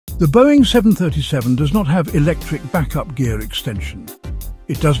The Boeing 737 does not have electric backup gear extension.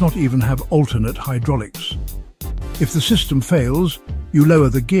 It does not even have alternate hydraulics. If the system fails, you lower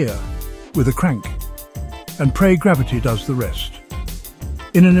the gear with a crank and pray gravity does the rest.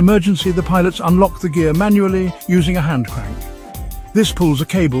 In an emergency, the pilots unlock the gear manually using a hand crank. This pulls a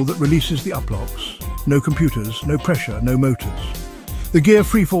cable that releases the uplocks. No computers, no pressure, no motors. The gear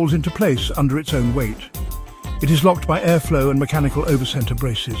freefalls into place under its own weight. It is locked by airflow and mechanical over-center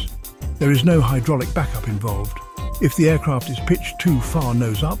braces. There is no hydraulic backup involved. If the aircraft is pitched too far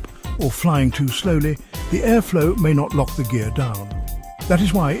nose up or flying too slowly, the airflow may not lock the gear down. That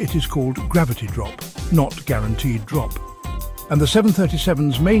is why it is called gravity drop, not guaranteed drop. And the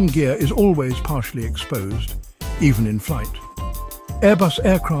 737's main gear is always partially exposed, even in flight. Airbus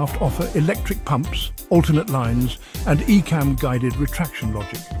aircraft offer electric pumps, alternate lines, and ECAM guided retraction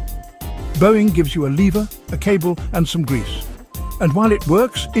logic. Boeing gives you a lever, a cable, and some grease. And while it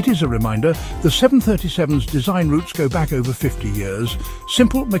works, it is a reminder, the 737's design roots go back over 50 years.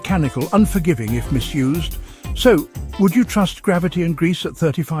 Simple, mechanical, unforgiving if misused. So, would you trust gravity and grease at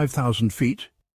 35,000 feet?